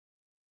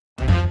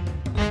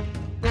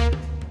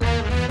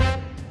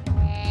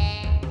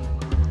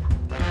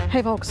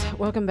Hey folks,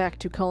 welcome back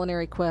to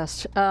Culinary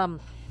Quest. Oh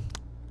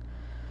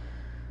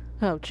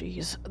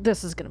geez,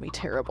 this is gonna be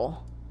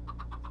terrible.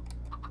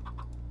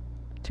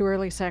 Too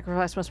early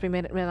sacrifice must be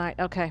made at midnight.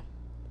 Okay.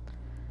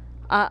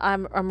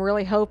 I'm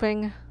really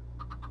hoping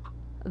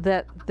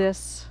that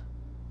this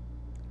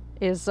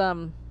is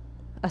a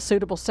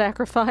suitable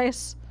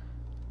sacrifice.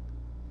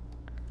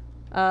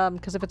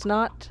 Because if it's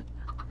not,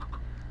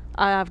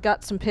 I've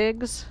got some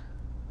pigs.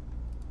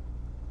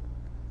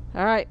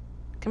 Alright,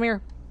 come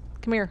here.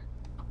 Come here.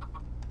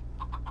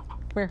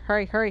 Come here,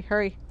 hurry, hurry,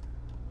 hurry.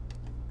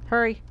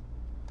 Hurry.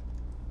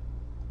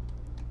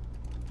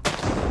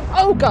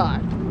 Oh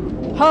god!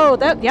 Oh,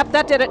 yep,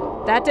 that did it.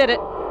 That did it.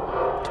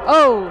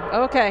 Oh,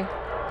 okay.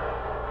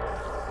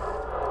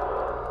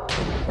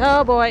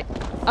 Oh boy.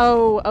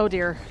 Oh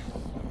dear.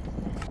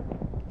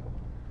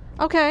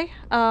 Okay,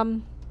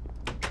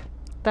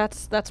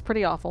 that's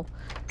pretty awful.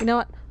 You know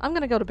what? I'm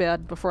gonna go to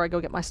bed before I go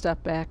get my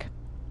stuff back.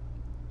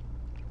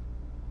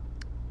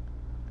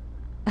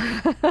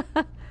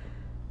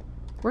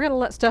 We're gonna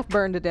let stuff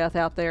burn to death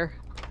out there.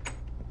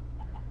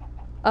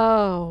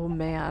 Oh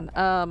man,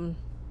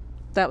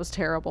 that was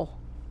terrible.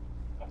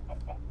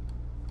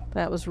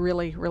 That was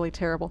really, really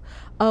terrible.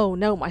 Oh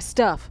no, my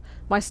stuff!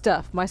 My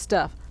stuff, my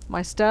stuff,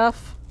 my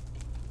stuff!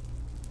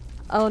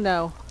 Oh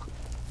no.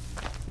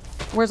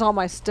 Where's all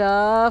my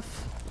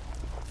stuff?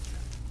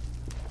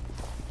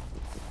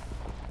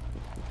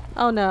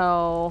 Oh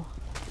no.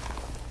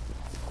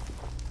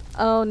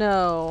 Oh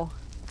no.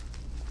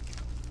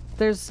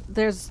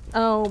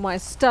 Oh, my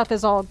stuff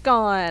is all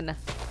gone.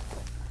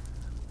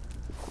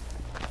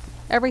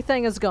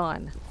 Everything is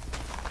gone.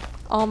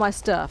 All my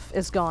stuff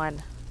is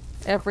gone.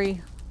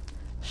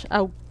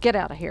 Oh, get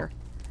out of here.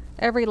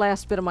 Every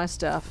last bit of my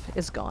stuff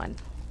is gone.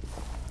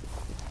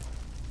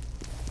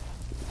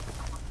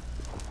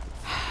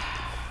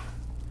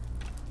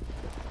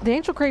 The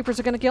angel creepers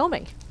are going to kill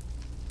me.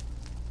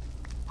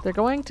 They're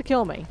going to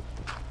kill me.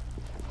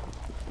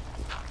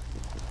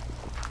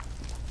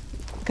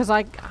 Because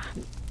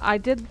I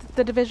did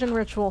the division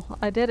ritual.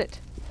 I did it.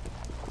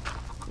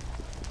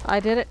 I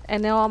did it,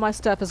 and now all my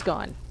stuff is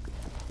gone.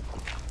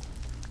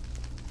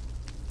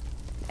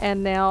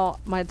 And now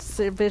my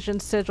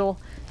Division Sigil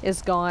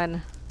is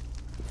gone.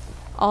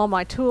 All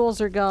my tools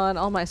are gone.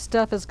 All my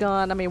stuff is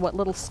gone. I mean, what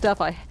little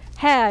stuff I...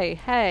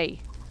 Hey!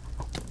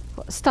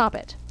 Stop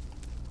it.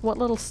 What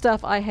little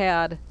stuff I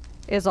had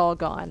is all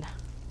gone.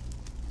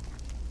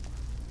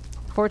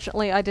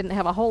 Fortunately, I didn't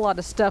have a whole lot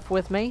of stuff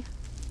with me.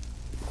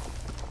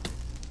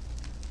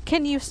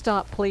 Can you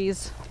stop,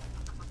 please?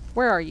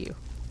 Where are you?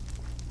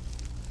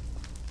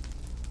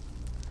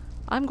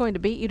 I'm going to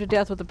beat you to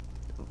death with a...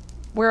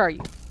 Where are you?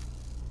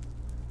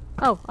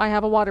 Oh, I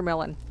have a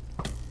watermelon.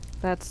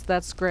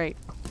 That's great.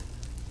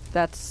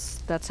 That's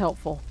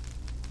helpful.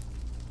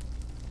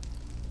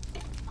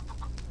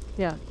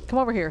 Yeah, come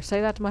over here.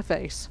 Say that to my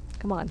face.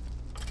 Come on.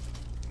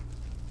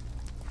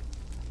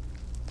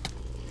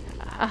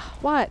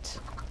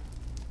 What?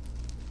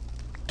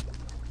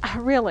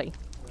 Really?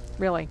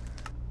 Really?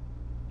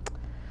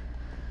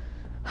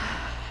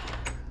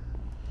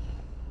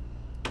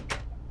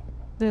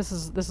 This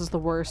is the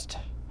worst.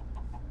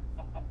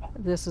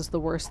 This is the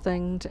worst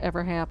thing to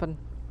ever happen.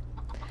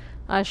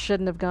 I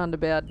shouldn't have gone to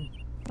bed.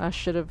 I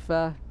should have,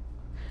 Oh,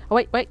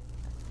 wait!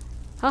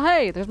 Oh,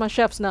 hey! There's my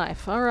chef's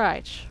knife.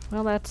 Alright.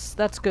 Well,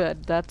 that's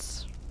good.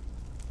 That's,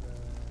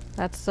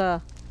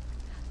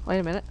 wait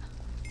a minute.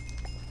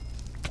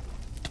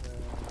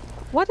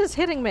 What is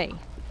hitting me?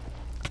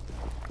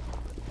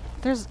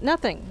 There's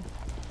nothing.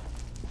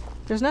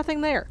 There's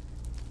nothing there.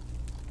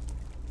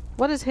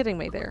 What is hitting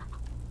me there?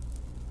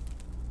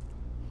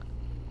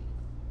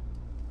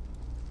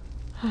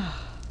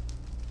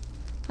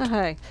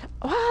 Okay.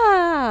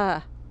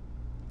 Ah!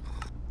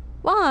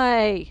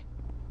 Why?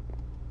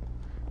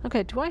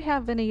 Okay, do I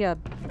have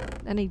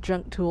any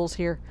junk tools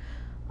here?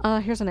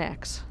 Here's an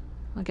axe.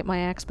 I'll get my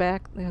axe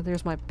back.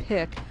 There's my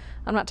pick.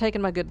 I'm not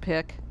taking my good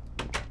pick.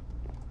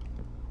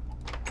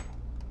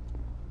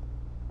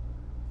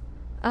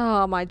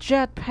 Oh, my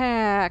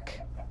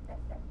jetpack!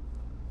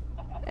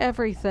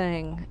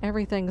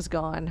 Everything's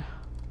gone.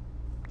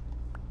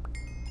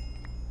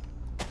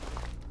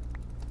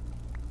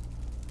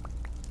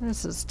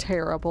 This is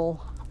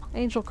terrible.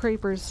 Angel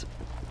creepers.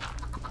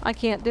 I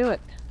can't do it.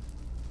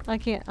 I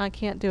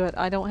can't do it.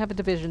 I don't have a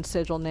Division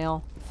Sigil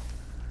now.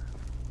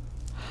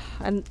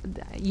 And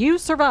you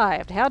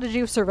survived. How did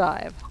you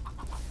survive?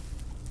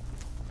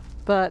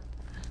 But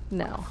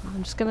no,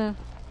 I'm just gonna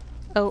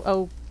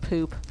oh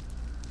poop.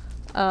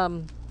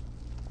 I'm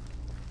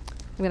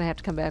gonna have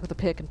to come back with a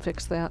pick and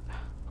fix that.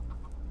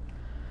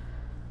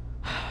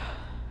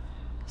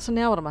 So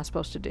now what am I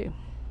supposed to do?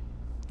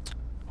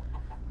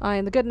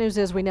 And the good news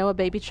is we know a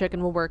baby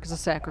chicken will work as a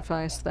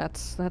sacrifice.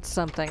 That's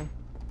something.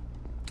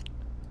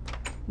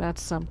 That's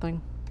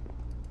something.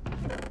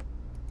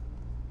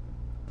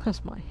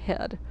 That's my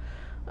head.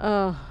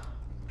 No,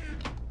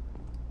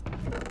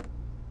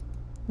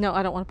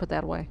 I don't want to put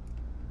that away.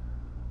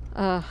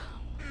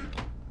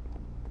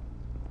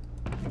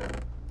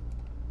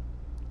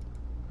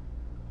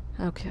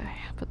 Okay,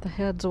 put the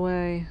heads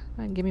away.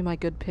 And give me my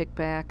good pick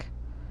back.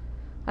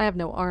 I have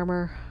no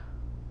armor.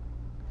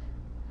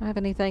 I have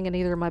anything in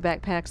either of my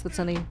backpacks that's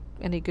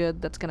any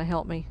good that's gonna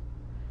help me.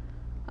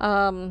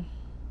 Not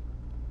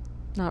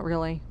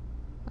really.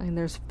 I mean,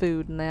 there's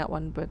food in that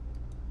one, but...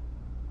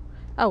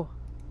 Oh,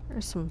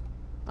 there's some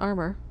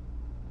armor.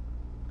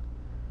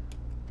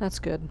 That's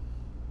good.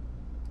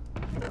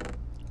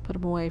 Put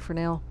them away for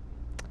now.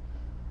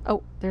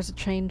 Oh, there's a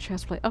chain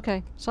chestplate.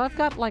 Okay, so I've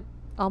got, like,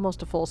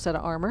 almost a full set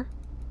of armor.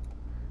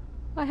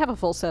 I have a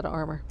full set of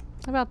armor.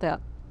 How about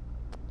that?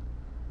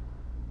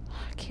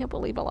 I can't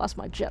believe I lost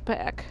my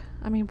jetpack.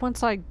 I mean,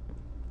 once I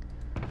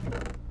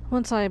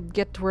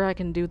get to where I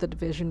can do the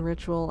division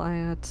ritual,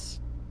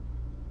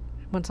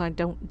 once I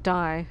don't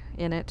die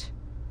in it,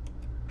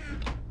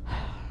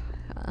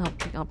 I don't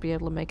think I'll be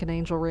able to make an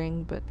angel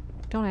ring, but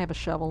don't I have a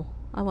shovel?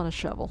 I want a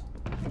shovel.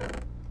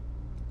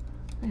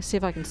 Let's see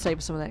if I can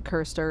save some of that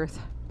cursed earth.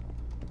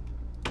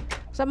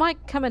 So that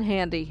might come in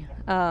handy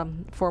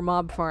for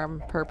mob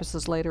farm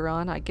purposes later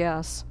on, I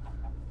guess.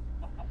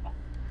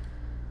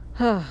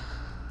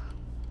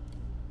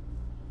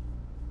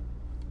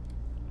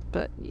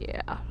 But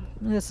yeah,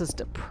 this is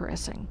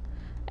depressing.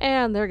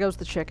 And there goes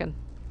the chicken.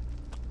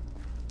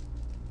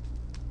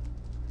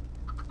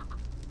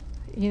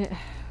 Yeah,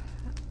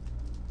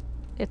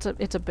 it's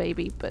a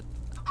baby, but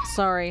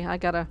sorry,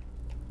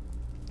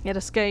 it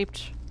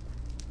escaped.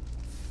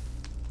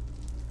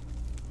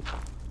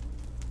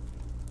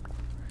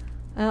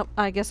 Oh,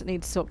 I guess it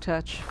needs silk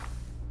touch.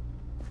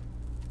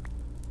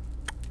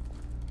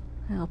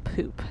 Oh,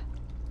 poop.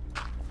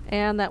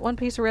 And that one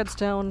piece of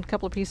redstone, a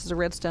couple of pieces of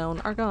redstone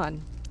are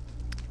gone.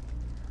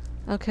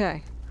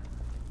 Okay.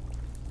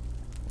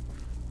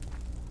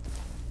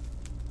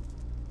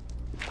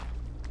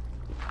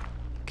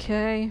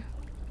 Okay.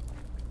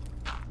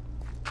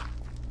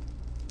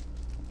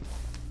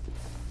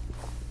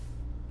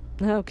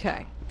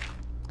 Okay.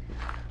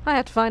 I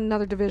have to find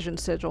another division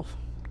sigil.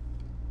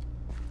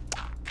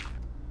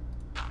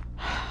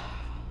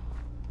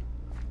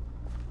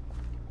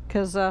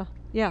 Because,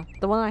 yeah,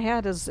 the one I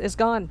had is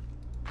gone.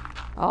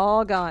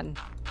 All gone.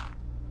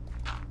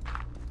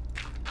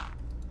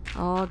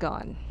 All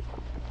gone.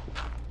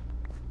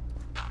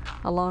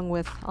 Along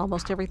with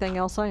almost everything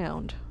else I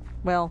owned.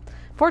 Well,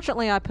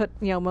 fortunately I put,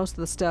 most of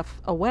the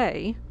stuff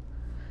away.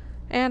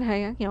 And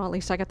hey, at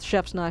least I got the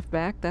chef's knife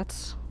back.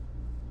 That's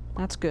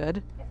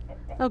good.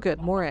 Oh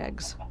good, more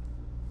eggs.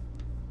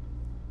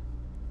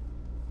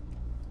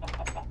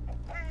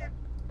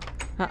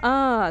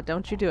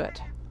 Don't you do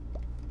it.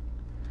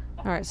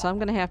 Alright, so I'm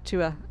gonna have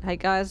to, hey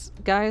guys.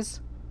 Do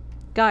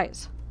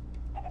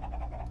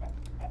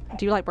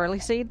you like barley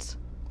seeds?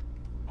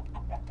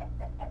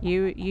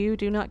 You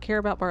do not care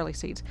about barley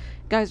seeds.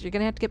 Guys, you're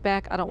gonna have to get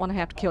back. I don't want to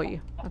have to kill you,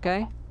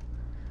 okay?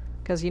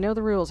 Because you know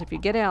the rules. If you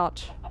get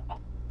out...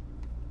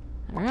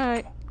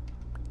 Alright.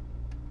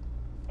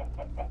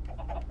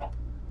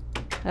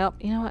 Well,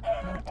 you know what?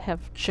 I'll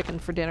have chicken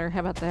for dinner.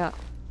 How about that?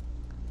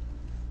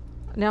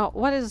 Now,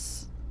 what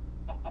is...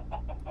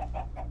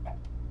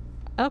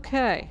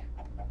 Okay.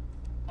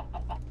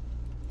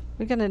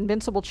 We got an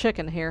invincible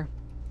chicken here.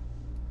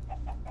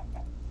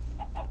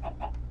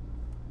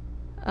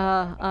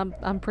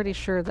 I'm pretty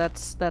sure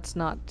that's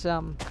not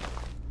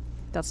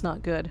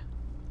good.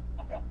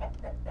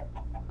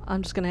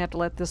 I'm just gonna have to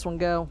let this one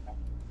go.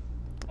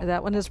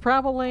 That one is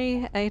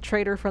probably a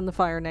traitor from the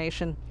Fire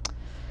Nation.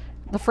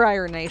 The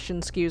Friar Nation,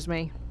 excuse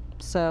me.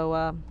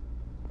 So,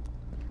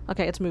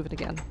 okay, it's moving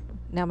again.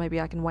 Now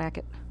maybe I can whack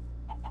it.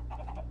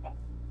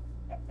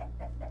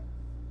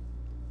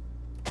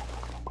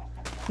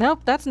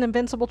 Nope, that's an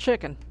invincible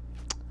chicken.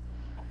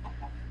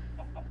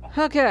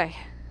 Okay.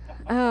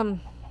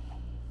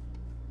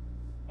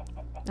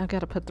 I've got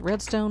to put the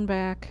redstone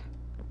back.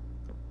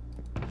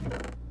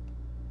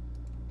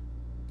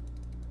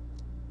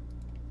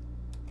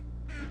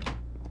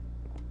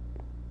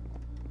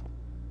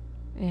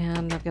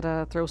 And I've got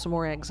to throw some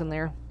more eggs in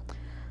there.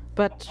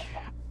 But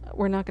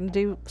we're not going to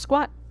do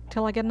squat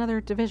till I get another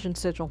division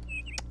sigil.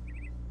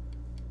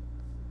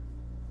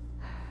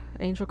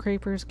 Angel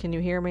creepers, can you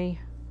hear me?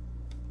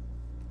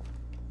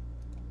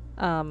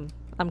 I'm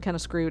kind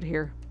of screwed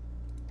here.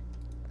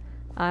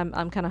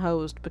 I'm kind of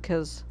hosed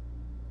because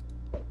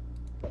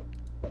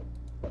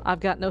I've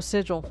got no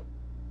sigil.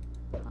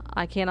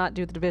 I cannot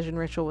do the division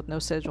ritual with no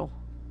sigil.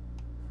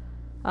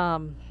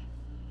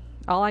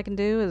 All I can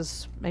do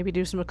is maybe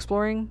do some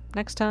exploring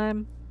next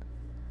time.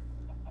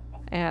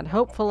 And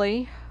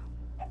hopefully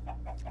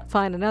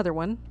find another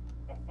one.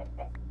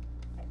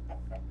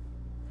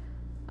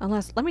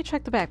 Unless, let me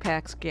check the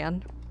backpacks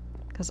again.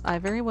 Because I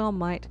very well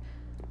might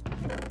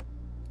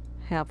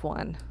have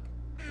one.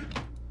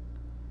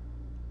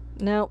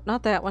 No,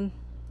 not that one.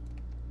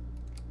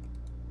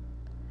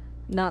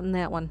 Not in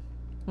that one.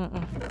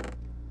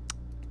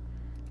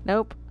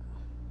 Nope.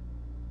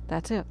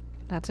 That's it.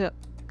 That's it.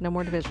 No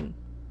more division.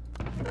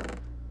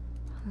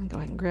 I'll go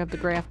ahead and grab the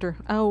grafter.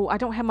 Oh, I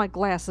don't have my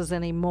glasses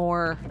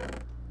anymore.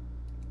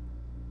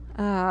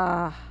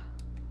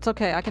 It's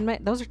okay. I can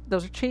make those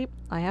are cheap.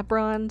 I have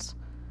bronze.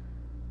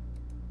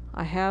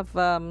 I have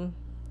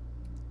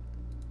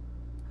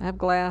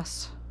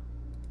glass.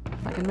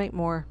 I can make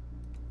more.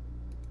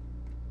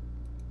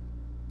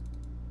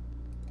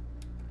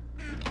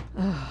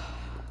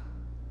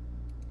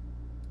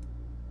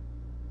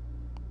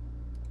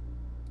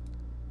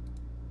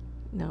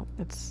 No,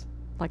 it's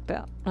like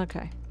that.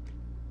 Okay.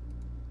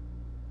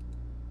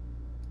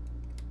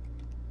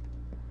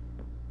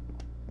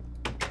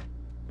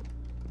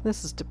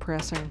 This is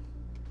depressing.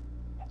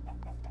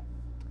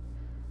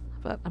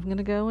 But I'm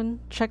gonna go and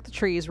check the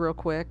trees real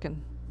quick,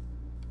 and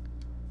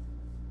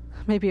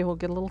maybe we'll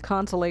get a little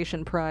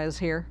consolation prize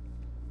here.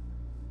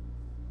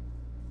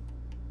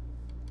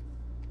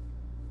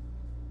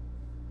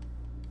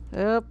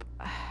 Oop.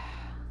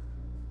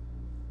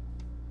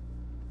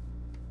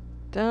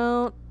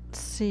 Don't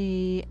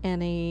see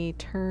any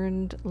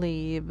turned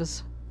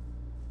leaves.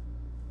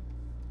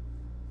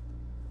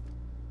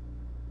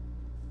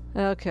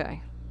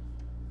 Okay.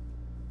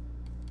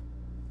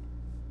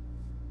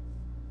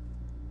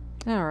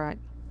 Alright.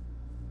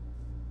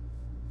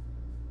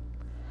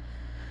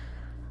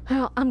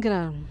 Well,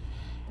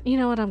 you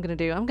know what I'm gonna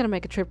do? I'm gonna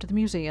make a trip to the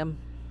museum.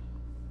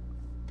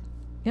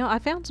 You know, I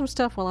found some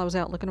stuff while I was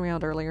out looking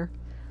around earlier.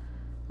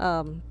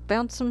 Found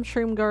some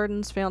shroom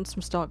gardens, found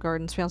some stalk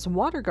gardens, found some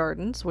water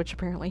gardens, which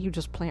apparently you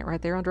just plant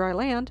right there on dry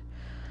land.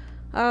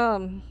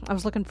 I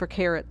was looking for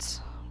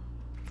carrots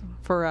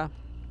for,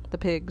 the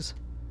pigs.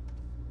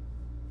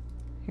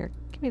 Here,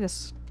 give me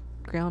this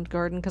ground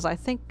garden, because I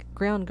think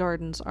ground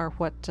gardens are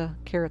what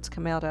carrots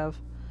come out of.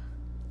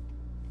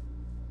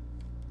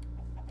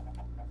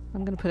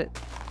 I'm gonna put it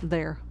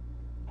there.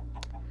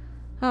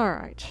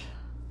 Alright.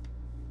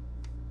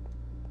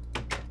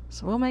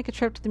 So we'll make a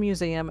trip to the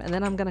museum, and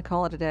then I'm gonna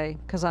call it a day,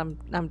 because I'm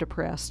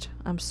depressed.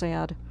 I'm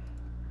sad.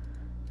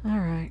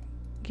 Alright.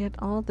 Get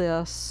all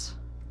this.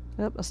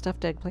 Oh, a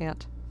stuffed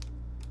eggplant.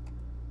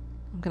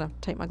 I'm gonna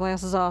take my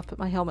glasses off, put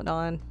my helmet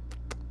on.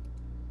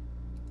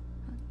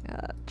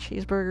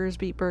 Cheeseburgers,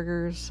 beet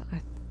burgers.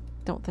 I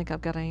don't think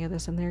I've got any of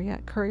this in there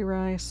yet. Curry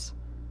rice.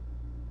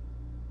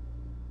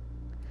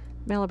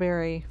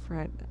 Malaberry,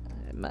 fried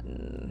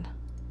mutton.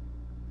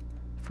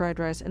 Fried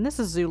rice. And this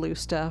is Zulu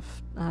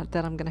stuff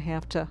that I'm going to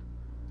have to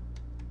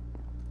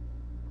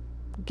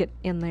get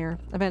in there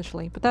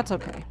eventually, but that's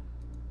okay.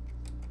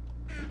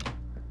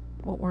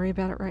 Won't worry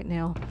about it right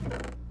now.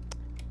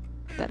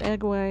 That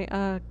egg away.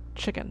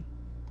 Chicken.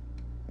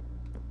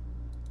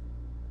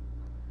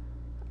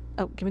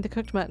 Oh, give me the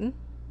cooked mutton.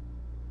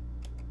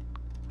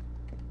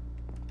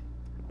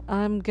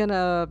 I'm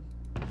gonna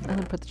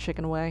put the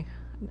chicken away.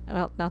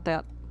 Well, not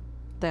that.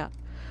 That.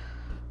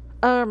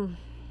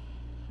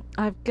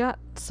 I've got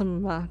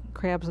some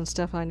crabs and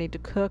stuff I need to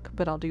cook,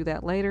 but I'll do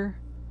that later.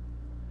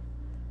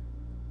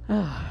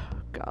 Oh,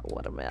 God,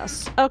 what a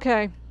mess.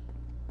 Okay.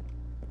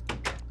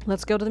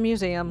 Let's go to the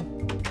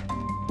museum.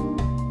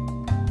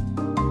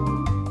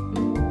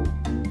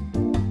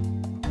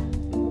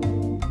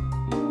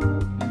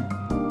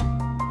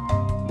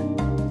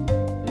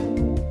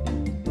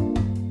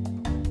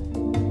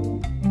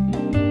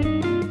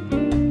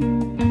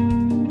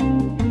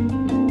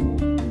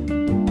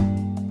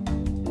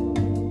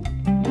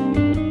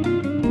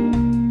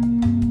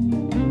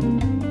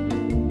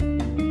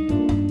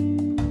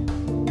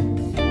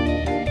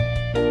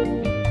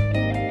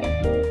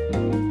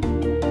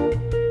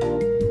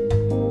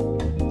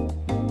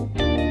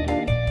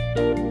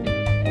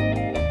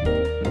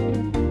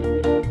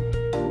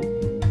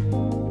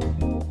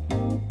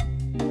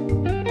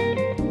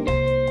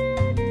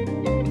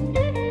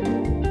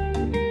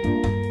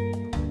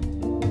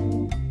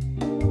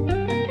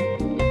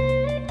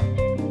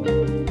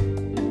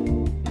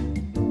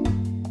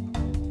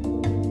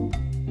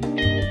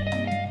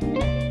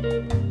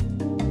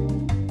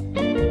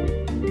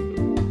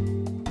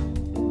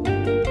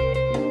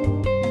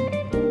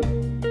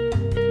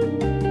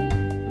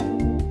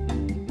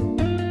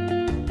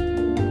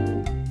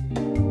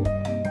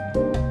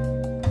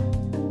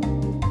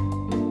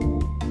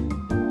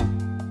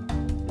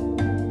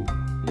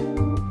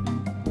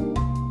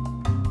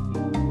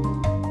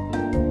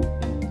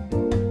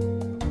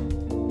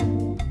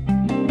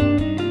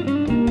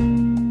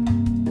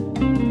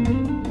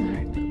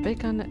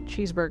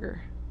 Cheeseburger.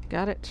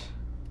 Got it.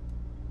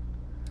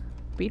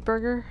 Beet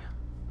burger.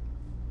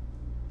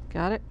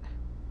 Got it.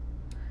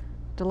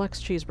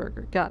 Deluxe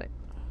cheeseburger. Got it.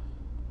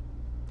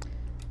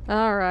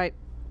 Alright.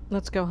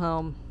 Let's go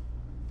home.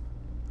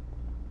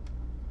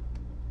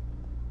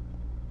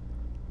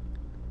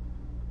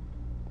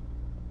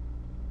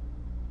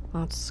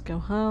 Let's go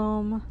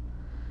home.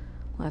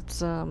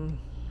 Let's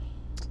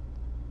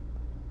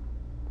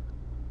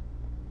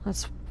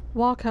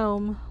walk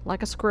home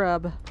like a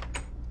scrub.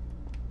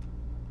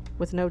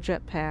 With no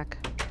jetpack.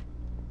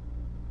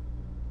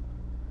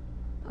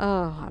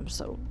 Oh, I'm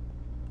so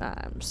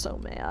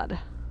mad.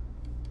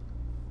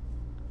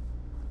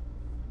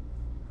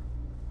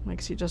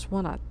 Makes you just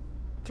want to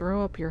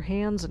throw up your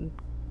hands and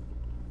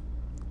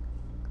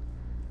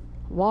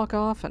walk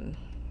off and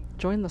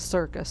join the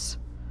circus.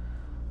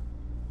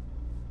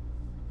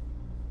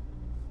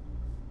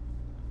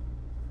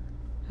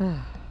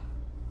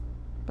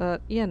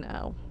 but you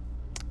know.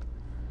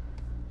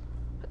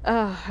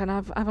 And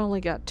I've only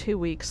got 2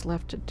 weeks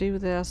left to do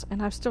this,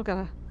 and I've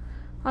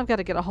got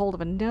to get a hold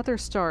of another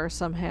star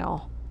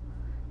somehow.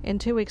 In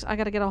 2 weeks, I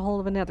got to get a hold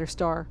of another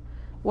star.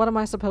 What am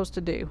I supposed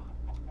to do?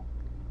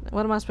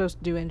 What am I supposed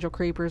to do, Angel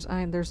Creepers?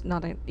 There's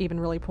not even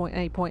really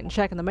any point in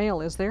checking the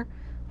mail, is there?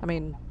 I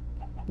mean,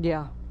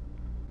 yeah.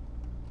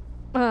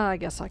 I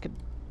guess I could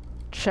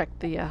check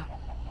the,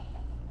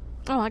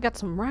 Oh, I got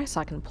some rice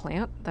I can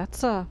plant. That's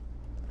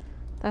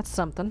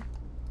something.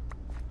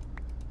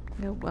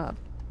 Go,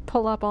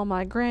 pull up all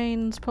my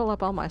grains, pull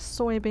up all my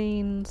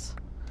soybeans.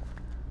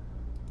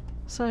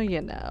 So,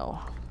 you know.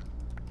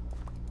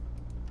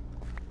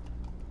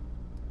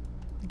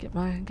 Get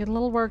a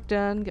little work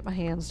done, get my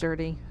hands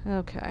dirty.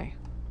 Okay.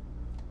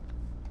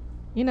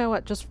 You know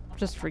what, just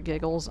for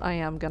giggles, I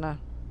am gonna...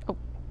 Oh.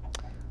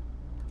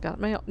 Got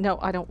mail. No,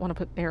 I don't want to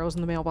put arrows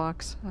in the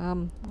mailbox.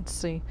 Let's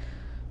see.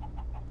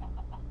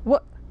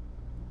 What?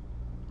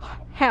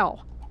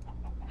 How?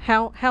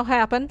 How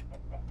happened?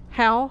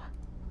 How?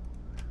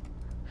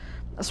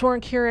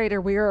 Sworn Curator,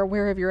 we are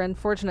aware of your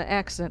unfortunate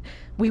accident.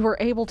 We were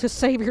able to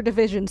save your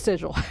Division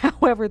Sigil.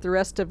 However, the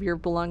rest of your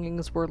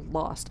belongings were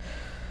lost.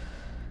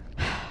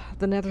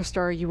 The nether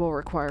star you will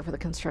require for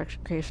the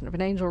creation of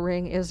an angel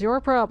ring is your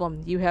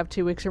problem. You have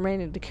 2 weeks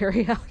remaining to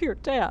carry out your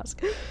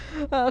task.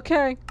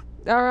 Okay.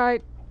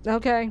 Alright.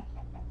 Okay.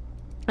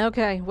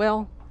 Okay,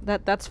 well,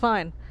 that's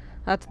fine.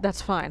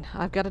 That's fine.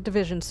 I've got a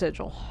Division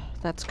Sigil.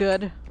 That's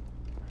good.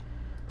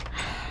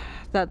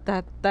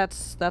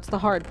 That's the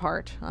hard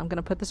part. I'm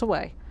gonna put this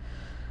away.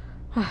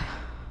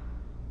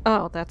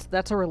 Oh,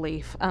 that's a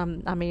relief.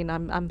 I mean,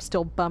 I'm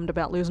still bummed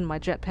about losing my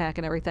jetpack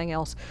and everything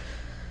else.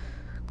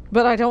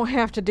 But I don't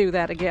have to do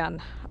that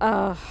again.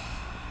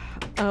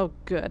 Oh,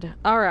 good.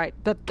 Alright,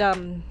 but,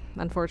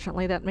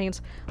 unfortunately that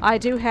means I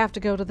do have to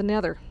go to the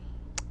nether.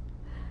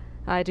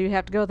 I do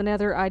have to go to the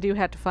nether. I do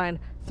have to find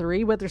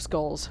 3 wither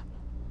skulls.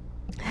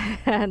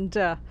 And,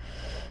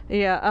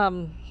 yeah,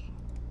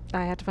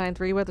 I have to find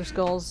 3 wither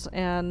skulls,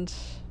 and,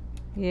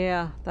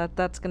 yeah,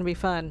 that's gonna be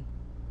fun.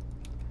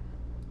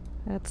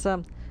 That's,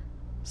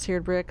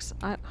 seared bricks.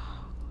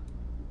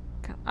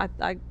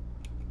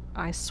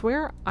 I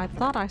swear I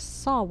thought I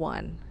saw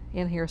one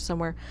in here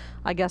somewhere.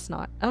 I guess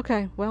not.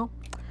 Okay, well.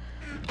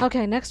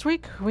 Okay, next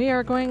week we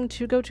are going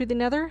to go to the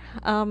nether.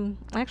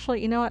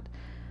 Actually, you know what?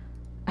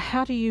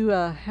 How do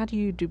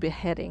you do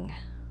beheading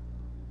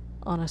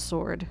on a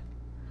sword?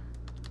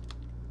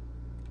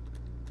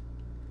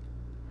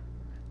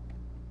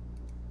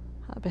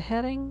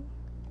 Beheading?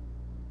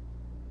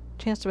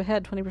 Chance to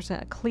behead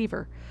 20%. A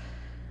cleaver.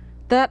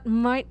 That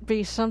might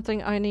be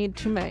something I need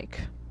to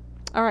make.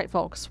 Alright,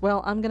 folks.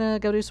 Well, I'm gonna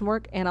go do some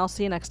work, and I'll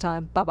see you next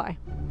time. Bye-bye.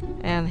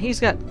 And he's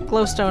got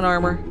glowstone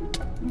armor.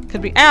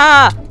 Could be—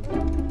 Ah!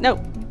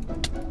 No!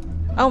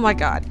 Oh my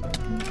god.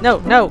 No,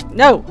 no,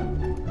 no!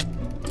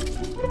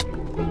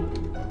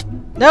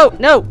 No,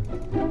 no!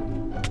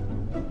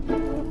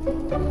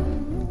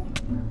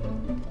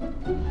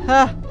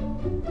 Ah!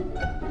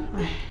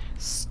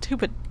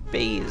 Stupid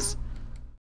bees.